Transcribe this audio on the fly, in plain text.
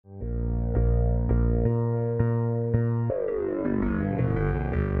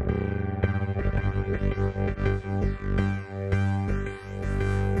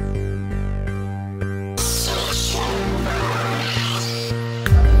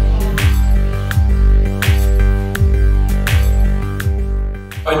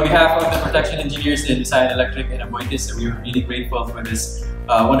behalf of the protection engineers in Design Electric and Aboitis, we are really grateful for this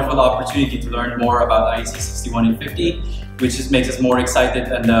wonderful opportunity to learn more about IEC 61 and 50, which just makes us more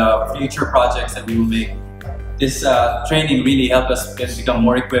excited and the future projects that we will make. This training really helped us become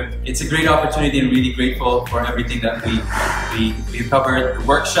more equipped. It's a great opportunity and really grateful for everything that we covered, the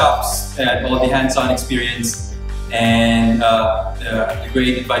workshops and all the hands-on experience and the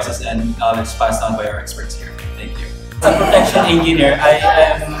great advices and knowledge passed on by our experts here. Thank you. As a protection engineer, I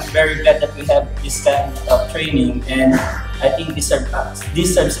am very glad that we have this kind of training, and I think this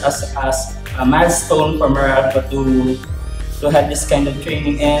serves as a milestone for Meralco to have this kind of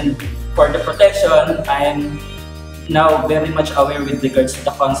training. And for the protection, I am now very much aware with regards to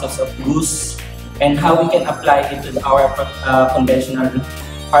the concepts of goose and how we can apply it to our conventional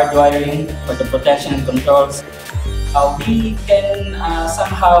hardwiring for the protection and controls. We can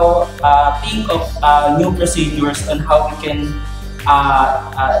somehow think of new procedures on how we can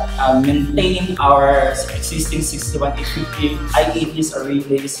maintain our existing 61 and 50 IEDs or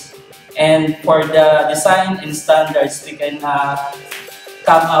relays. And for the design and standards, we can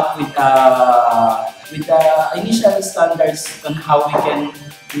come up with the initial standards on how we can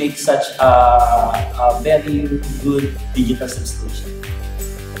make such a very good digital substation.